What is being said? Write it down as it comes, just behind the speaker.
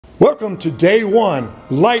Welcome to day one,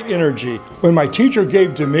 light energy, when my teacher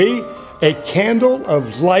gave to me a candle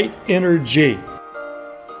of light energy.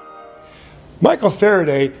 Michael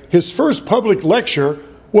Faraday, his first public lecture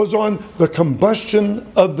was on the combustion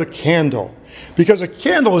of the candle. Because a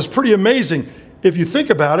candle is pretty amazing. If you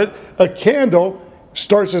think about it, a candle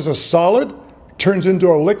starts as a solid, turns into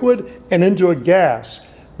a liquid, and into a gas.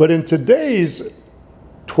 But in today's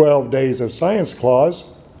 12 Days of Science Claus,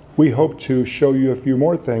 we hope to show you a few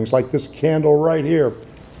more things, like this candle right here.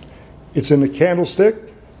 It's in the candlestick,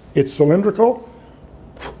 it's cylindrical,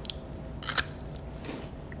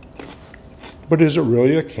 but is it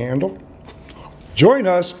really a candle? Join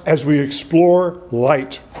us as we explore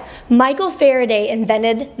light. Michael Faraday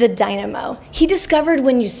invented the dynamo. He discovered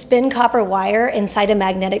when you spin copper wire inside a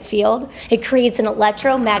magnetic field, it creates an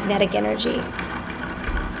electromagnetic energy.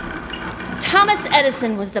 Thomas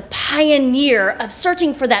Edison was the pioneer of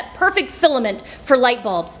searching for that perfect filament for light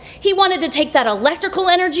bulbs. He wanted to take that electrical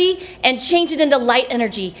energy and change it into light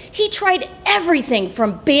energy. He tried everything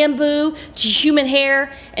from bamboo to human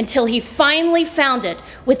hair until he finally found it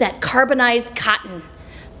with that carbonized cotton.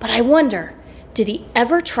 But I wonder, did he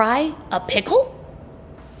ever try a pickle?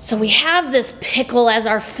 So we have this pickle as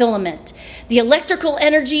our filament. The electrical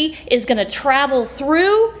energy is going to travel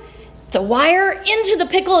through the wire into the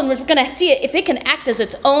pickle, and we're going to see it if it can act as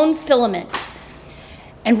its own filament.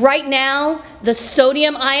 And right now, the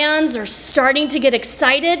sodium ions are starting to get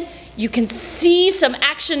excited. You can see some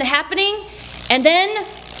action happening. And then,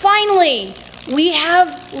 finally, we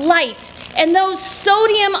have light. And those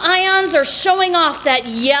sodium ions are showing off that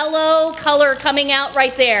yellow color coming out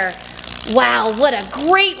right there. Wow, what a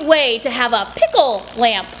great way to have a pickle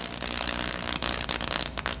lamp.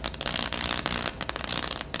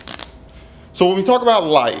 So when we talk about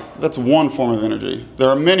light, that's one form of energy. There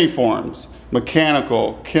are many forms: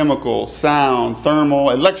 mechanical, chemical, sound,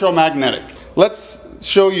 thermal, electromagnetic. Let's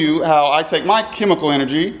show you how I take my chemical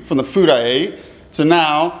energy from the food I ate to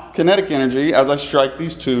now kinetic energy as I strike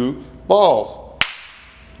these two balls.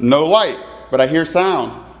 No light, but I hear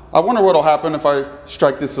sound. I wonder what will happen if I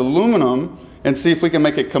strike this aluminum and see if we can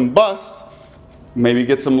make it combust, maybe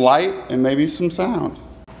get some light and maybe some sound.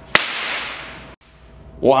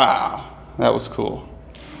 Wow. That was cool.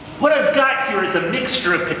 What I've got here is a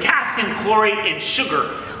mixture of potassium chlorate and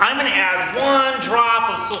sugar. I'm going to add 1 drop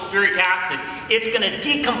of sulfuric acid. It's going to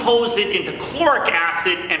decompose it into chloric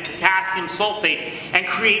acid and potassium sulfate and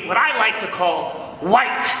create what I like to call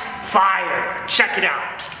white fire. Check it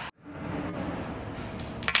out.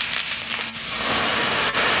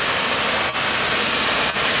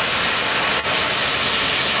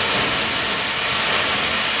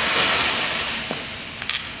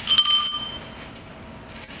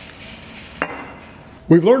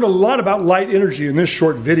 We've learned a lot about light energy in this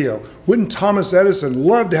short video. Wouldn't Thomas Edison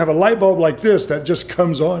love to have a light bulb like this that just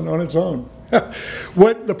comes on its own?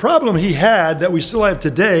 What the problem he had that we still have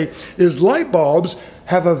today is light bulbs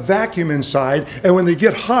have a vacuum inside, and when they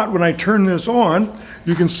get hot, when I turn this on,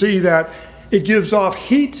 you can see that it gives off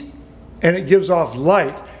heat and it gives off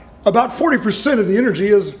light. About 40% of the energy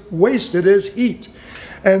is wasted as heat.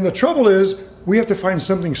 And the trouble is we have to find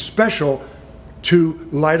something special to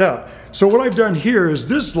light up. So what I've done here is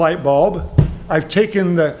this light bulb, I've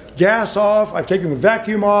taken the gas off, I've taken the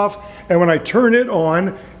vacuum off, and when I turn it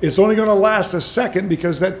on, it's only going to last a second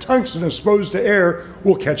because that tungsten exposed to air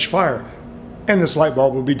will catch fire. And this light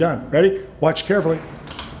bulb will be done. Ready? Watch carefully.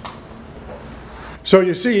 So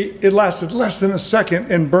you see, it lasted less than a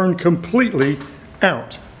second and burned completely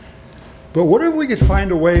out. But what if we could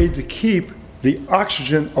find a way to keep the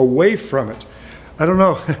oxygen away from it? I don't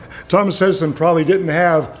know. Thomas Edison probably didn't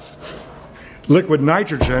have liquid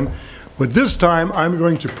nitrogen, but this time I'm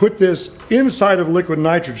going to put this inside of liquid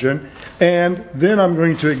nitrogen and then I'm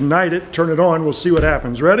going to ignite it, turn it on, we'll see what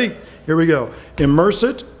happens. Ready? Here we go. Immerse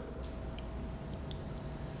it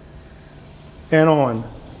and on.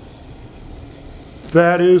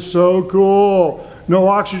 That is so cool. No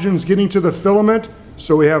oxygen's getting to the filament,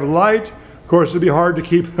 so we have light. Of course, it'd be hard to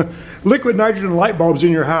keep liquid nitrogen light bulbs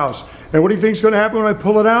in your house. And what do you think is going to happen when I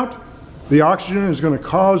pull it out? The oxygen is going to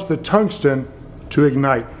cause the tungsten to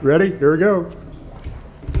ignite. Ready? Here we go.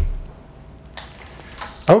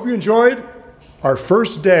 I hope you enjoyed our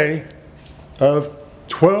first day of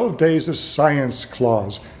 12 Days of Science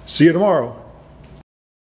Claus. See you tomorrow.